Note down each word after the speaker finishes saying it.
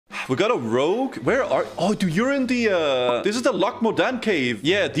We got a rogue. Where are... Oh, dude, you're in the... This is the Loch Modan cave.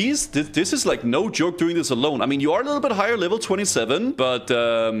 Yeah, this is like no joke doing this alone. I mean, you are a little bit higher, level 27. But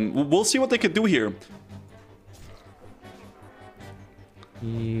we'll see what they can do here.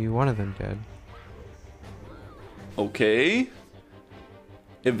 One of them dead. Okay.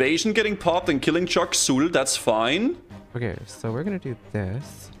 Evasion getting popped and killing Chuck Sul. That's fine. Okay, so we're gonna do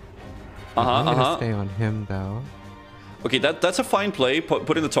this. I'm gonna stay on him though. Okay, that's a fine play.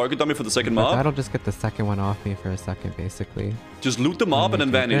 Put in the target dummy for the second mob. That'll just get the second one off me for a second, basically. Just loot the mob and then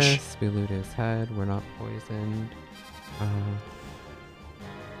vanish. We loot his head. We're not poisoned.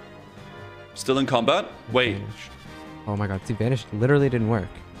 Still in combat? Wait. Vanished. Oh my god, see, vanished literally didn't work.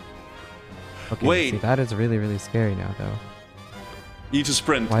 Okay, wait. See, that is really, really scary now, though. You need to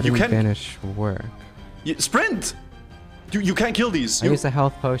sprint. Why didn't vanish work? Sprint! You can't kill these. I use a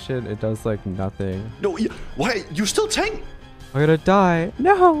health potion. It does, like, nothing. No, why? You still tank? I'm gonna die.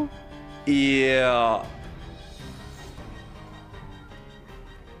 No! Yeah.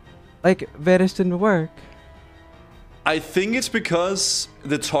 Like, vanish didn't work. I think it's because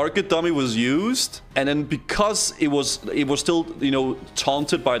the target dummy was used, and then because it was still, you know,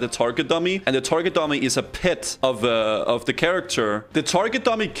 taunted by the target dummy, and the target dummy is a pet of the character. The target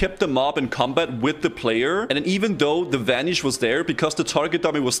dummy kept the mob in combat with the player, and then even though the vanish was there, because the target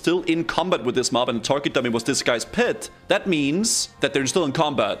dummy was still in combat with this mob, and the target dummy was this guy's pet, that means that they're still in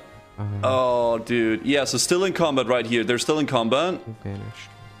combat. Oh, dude. Yeah, so still in combat right here. They're still in combat. Vanished.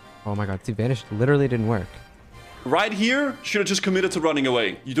 Oh my god, see, vanish literally didn't work. Right here, should have just committed to running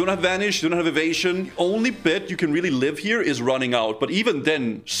away. You don't have vanish, you don't have evasion. The only bit you can really live here is running out. But even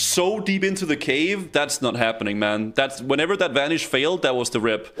then, so deep into the cave, that's not happening, man. That's whenever that vanish failed, that was the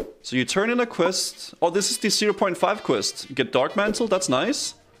rip. So you turn in a quest. Oh, this is the 0.5 quest. You get Dark Mantle, that's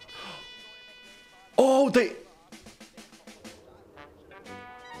nice. Oh,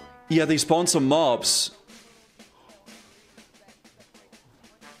 yeah, they spawn some mobs.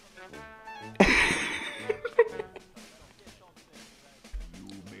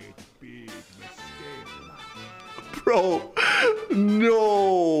 Bro,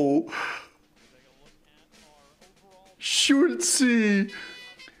 no. Schulze.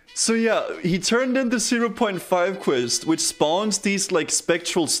 So yeah, he turned in the 0.5 quest, which spawns these like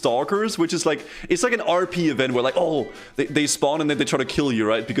spectral stalkers, which is like, it's like an RP event where like, oh, they spawn and then they try to kill you,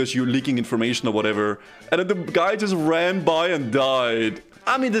 right? Because you're leaking information or whatever. And then the guy just ran by and died.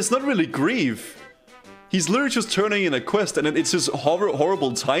 I mean, that's not really grief. He's literally just turning in a quest, and it's just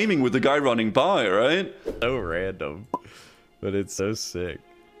horrible timing with the guy running by, right? So random, but it's so sick.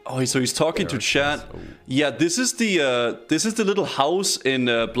 Oh, so he's talking to chat. Yeah, this is the little house in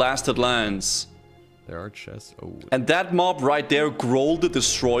Blasted Lands. There are chests. Oh. And that mob right there, Groll the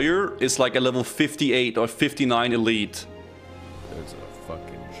Destroyer, is like a level 58 or 59 elite. There's a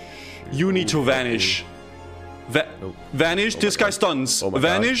fucking shit. You need to vanish. Vanish, this guy stuns.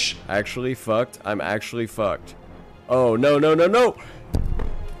 Vanish. God. Actually fucked. I'm actually fucked. Oh, no, no, no, no.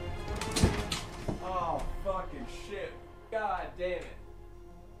 Oh, fucking shit. God damn it.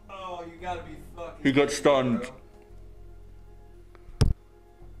 Oh, you gotta be fucking... He got stunned.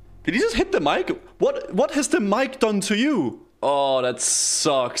 Did he just hit the mic? What has the mic done to you? Oh, that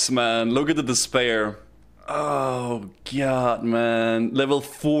sucks, man. Look at the despair. Oh, God, man. Level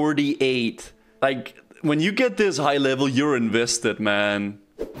 48. Like... When you get this high level, you're invested, man.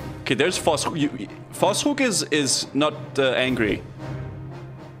 Okay, there's Fozruk. Fozruk is not angry.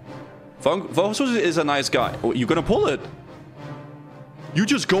 Fozruk is a nice guy. Oh, you're gonna pull it. You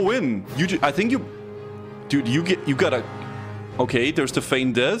just go in. I think you... Dude, you gotta... Okay, there's the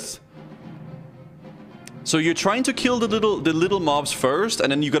feign death. So you're trying to kill the little mobs first,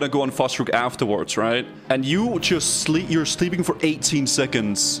 and then you're gonna go on Fozruk afterwards, right? And you just you're sleeping for 18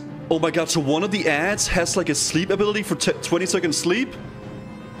 seconds. Oh my god, so one of the ads has like a sleep ability for 20 seconds sleep?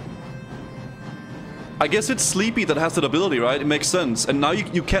 I guess it's Sleepy that has that ability, right? It makes sense. And now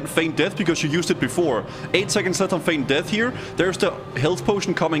you can't feign death because you used it before. 8 seconds left on feign death here. There's the health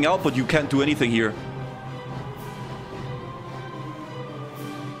potion coming out, but you can't do anything here.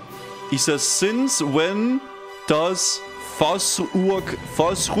 He says, since when does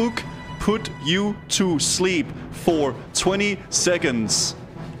Fozruk put you to sleep for 20 seconds?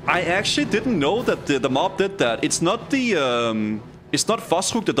 I actually didn't know that the mob did that. It's not the it's not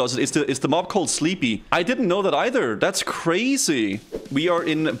Fozruk that does it. It's the mob called Sleepy. I didn't know that either. That's crazy. We are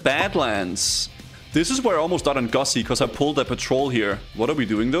in Badlands. This is where I almost died on Gussie because I pulled that patrol here. What are we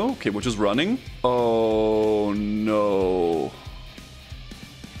doing though? Okay, we're just running. Oh no.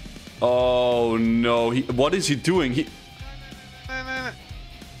 Oh no. What is he doing?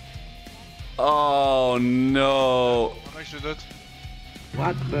 Oh no.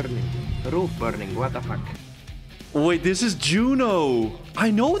 What burning? Roof burning, what the fuck? Wait, this is Juno.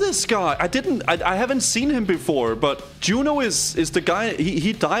 I know this guy. I haven't seen him before, but Juno is the guy.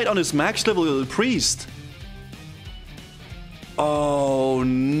 He died on his max level priest. Oh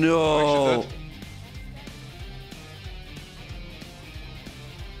no.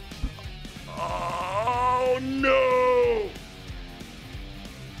 Oh no.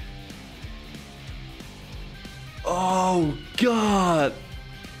 Oh god.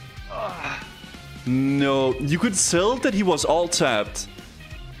 No, you could tell that he was all tapped.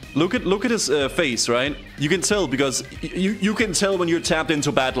 Look at his face, right? You can tell because you can tell when you're tapped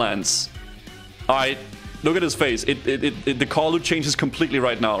into Badlands. All right, look at his face. The color changes completely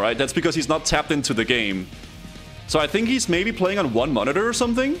right now, right? That's because he's not tapped into the game. So I think he's maybe playing on one monitor or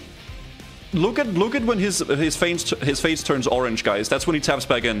something. Look at when his face turns orange, guys. That's when he taps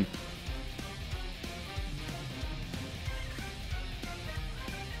back in.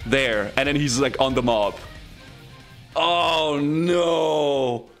 There, and then he's like on the mob. Oh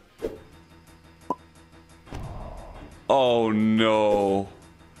no. Oh no.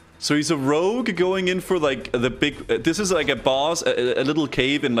 So he's a rogue going in for like the big this is like a boss, a little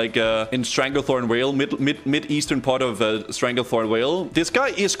cave in like in Stranglethorn Vale, mid-eastern part of Stranglethorn Vale. This guy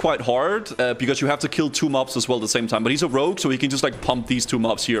is quite hard because you have to kill 2 mobs as well at the same time, but he's a rogue, so he can just like pump these 2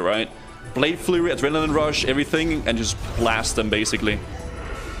 mobs here, right? Blade Flurry, Adrenaline Rush, everything, and just blast them basically.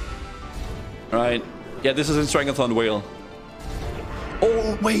 Right. Yeah, this is in Stranglethorn Vale.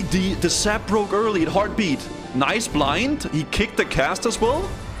 Oh, wait, the sap broke early at Heartbeat. Nice blind. He kicked the cast as well.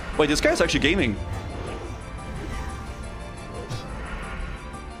 Wait, this guy's actually gaming.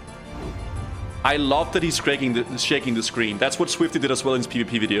 I love that he's shaking the screen. That's what Swifty did as well in his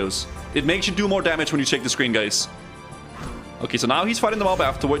PvP videos. It makes you do more damage when you shake the screen, guys. Okay, so now he's fighting the mob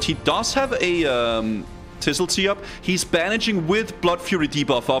afterwards. He does have a... Tizzle Tea up. He's bandaging with Blood Fury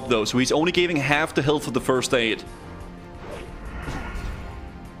debuff up though, so he's only giving half the health of the first aid.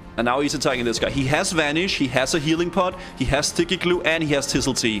 And now he's attacking this guy. He has Vanish, he has a healing pot, he has Sticky Glue, and he has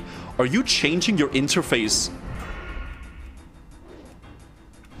Tizzle Tea. Are you changing your interface?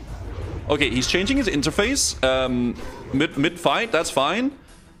 Okay, he's changing his interface. Mid-fight, that's fine.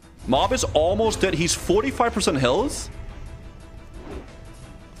 Mob is almost dead. He's 45% health.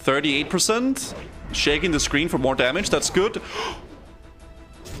 38%. Shaking the screen for more damage. That's good.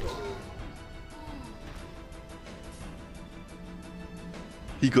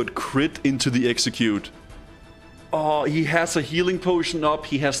 He got crit into the execute. Oh, he has a healing potion up.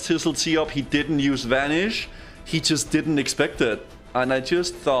 He has Tizzle Tea up. He didn't use Vanish. He just didn't expect it. And I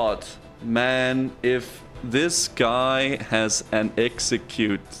just thought, man, if this guy has an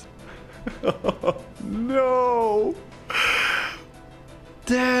execute. No.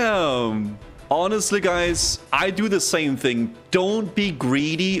 Damn. Honestly, guys, I do the same thing. Don't be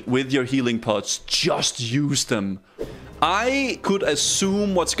greedy with your healing pots. Just use them. I could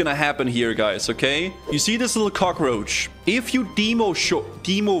assume what's gonna happen here, guys, okay? You see this little cockroach? If you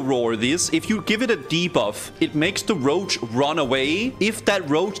demo roar this, if you give it a debuff, it makes the roach run away. If that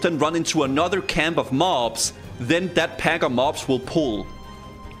roach then run into another camp of mobs, then that pack of mobs will pull.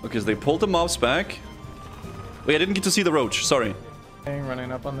 Okay, so they pulled the mobs back. Wait, I didn't get to see the roach, sorry.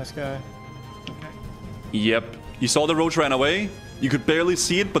 Running up on this guy. Yep. You saw the roach ran away? You could barely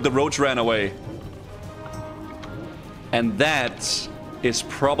see it, but the roach ran away. And that is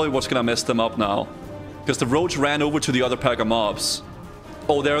probably what's gonna mess them up now. Because the roach ran over to the other pack of mobs.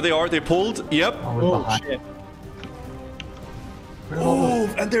 Oh, there they are. They pulled. Yep. Oh, shit. Oh,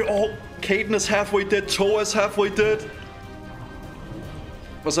 and they're all... Caden is halfway dead. Toa is halfway dead.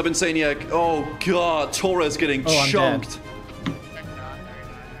 What's up, Insaniac? Oh, God. Tora is getting chunked.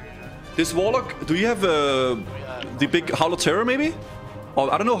 This Warlock, do you have the big Howl of Terror, maybe? Oh,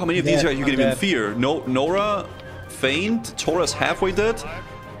 I don't know how many of these you can even fear. No, Nora, faint. Tora's halfway dead.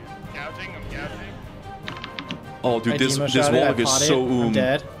 Oh, dude, this Warlock is so I'm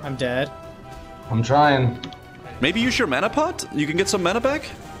dead. I'm dead. I'm trying. Maybe use your mana pot? You can get some mana back?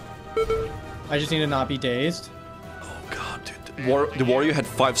 I just need to not be dazed. Oh, God, dude. The warrior had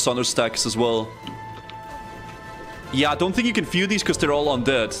 5 Sunder stacks as well. Yeah, I don't think you can fear these because they're all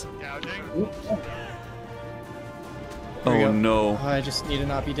undead. Oh no. I just need to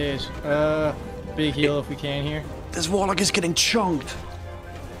not be dazed. Big heal if we can here. This Warlock is getting chunked.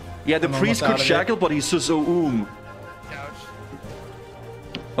 Yeah, the priest could shackle, but he's just so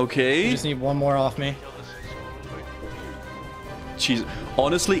Okay. I just need one more off me. Jeez.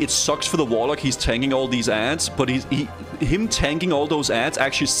 Honestly, it sucks for the Warlock. He's tanking all these ads, but him tanking all those ads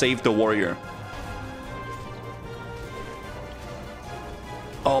actually saved the warrior.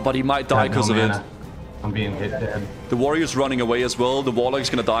 Oh, but he might die because of it. I'm being hit dead. The warrior's running away as well. The warlock is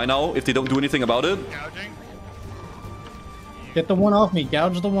gonna die now if they don't do anything about it. Get the one off me.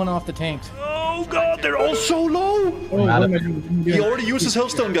 Gouge the one off the tanks. Oh god, they're all so low! Oh, what am I doing? He already used his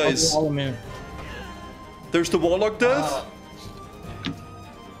hellstone, guys. There's the warlock death.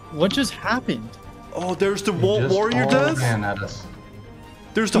 What just happened? Oh, there's the warrior death. At us.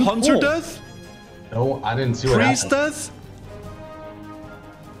 There's the hunter death. No, I didn't see what Priest happened. death.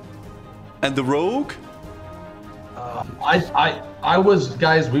 And the rogue. I was,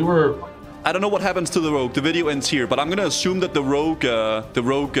 guys, we were. I don't know what happens to the rogue. The video ends here, but I'm gonna assume that the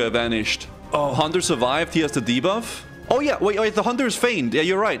rogue vanished. Oh, hunter survived. He has the debuff. Oh yeah, wait, the hunter is feigned. Yeah,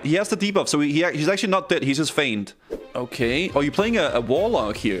 you're right. He has the debuff, so he's actually not dead. He's just feigned. Okay. Oh, you're playing a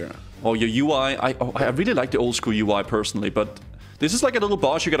warlock here. Oh, your UI. I really like the old school UI personally, but this is like a little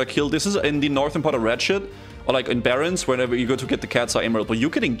boss you gotta kill. This is in the northern part of Ratchet, or like in Barrens, whenever you go to get the Cat's Eye Emerald. But you're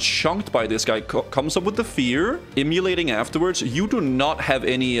getting chunked by this guy. Comes up with the fear, emulating afterwards. You do not have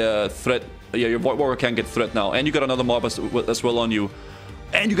any threat. Yeah, your warrior can't get threat now, and you got another mob as well on you,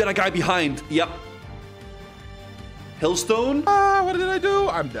 and you got a guy behind. Yep. Hellstone. What did I do?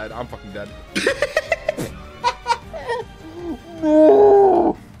 I'm dead. I'm fucking dead.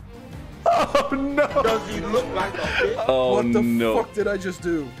 No. Oh no! Does he look like a bitch? Oh what the no! Fuck did I just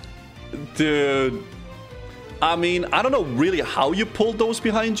do? Dude. I mean, I don't know really how you pulled those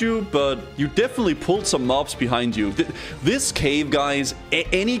behind you, but you definitely pulled some mobs behind you. This cave, guys,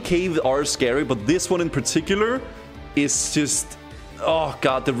 any cave are scary, but this one in particular is just... Oh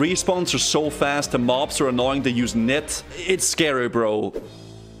god, the respawns are so fast, the mobs are annoying, they use net. It's scary, bro.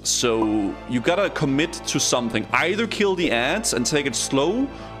 So, you gotta commit to something. Either kill the ads and take it slow,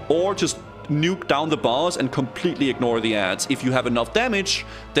 or just nuke down the boss and completely ignore the ads. If you have enough damage,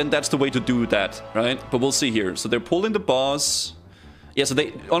 then that's the way to do that, right? But we'll see here. So they're pulling the boss. Yeah, so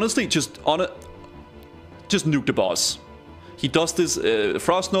they honestly just nuke the boss. He does this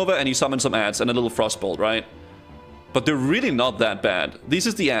Frost Nova and he summons some ads and a little Frostbolt, right? But they're really not that bad. This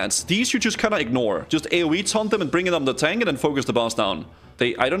is the ads. These you just kind of ignore. Just AoE taunt them and bring them the tank and then focus the boss down.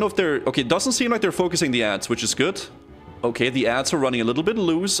 I don't know if they're... Okay, it doesn't seem like they're focusing the ads, which is good. Okay, the ads are running a little bit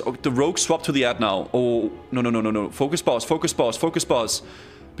loose. Oh, the rogue swapped to the ad now. Oh, no. Focus boss, focus boss, focus boss.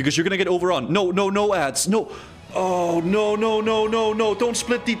 Because you're gonna get overrun. No ads. No. Oh, no. Don't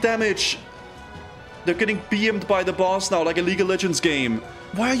split the damage. They're getting beamed by the boss now, like a League of Legends game.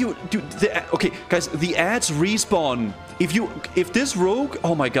 Why are you... Dude, okay, guys, the ads respawn. If this rogue...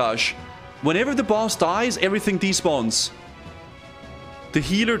 Oh my gosh. Whenever the boss dies, everything despawns. The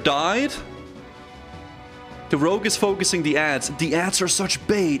healer died. The rogue is focusing the ads. The ads are such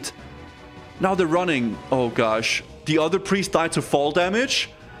bait. Now they're running. Oh gosh. The other priest died to fall damage.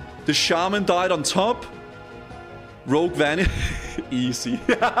 The shaman died on top. Rogue vanished. Easy.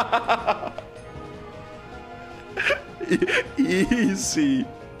 Easy.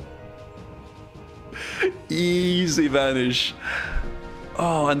 Easy vanish.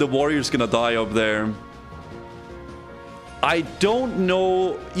 Oh, and the warrior's gonna die up there. I don't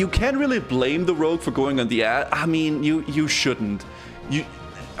know. You can't really blame the rogue for going on the ad. I mean, you shouldn't.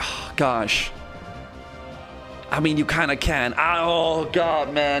 Oh, gosh. I mean, you kind of can. Oh,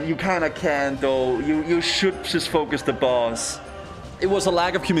 God, man. You kind of can, though. You should just focus the boss. It was a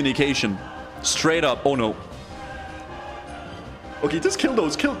lack of communication. Straight up. Oh, no. Okay, just kill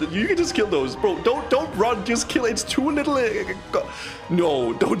those. You can just kill those. Bro, don't run. Just kill. It's too little.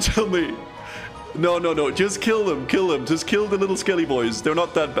 No, don't tell me. No. Just kill them. Just kill the little skelly boys. They're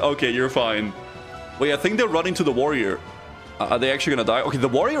not that... Okay, you're fine. Wait, I think they're running to the warrior. Are they actually gonna die? Okay, the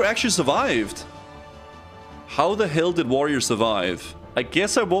warrior actually survived. How the hell did warrior survive? I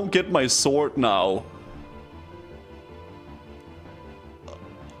guess I won't get my sword now.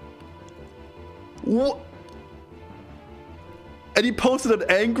 What? And he posted an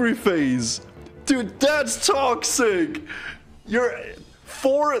angry face. Dude, that's toxic. You're...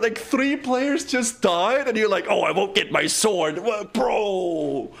 3 players just died and you're like, oh, I won't get my sword.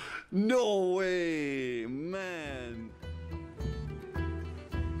 Bro, no way, man.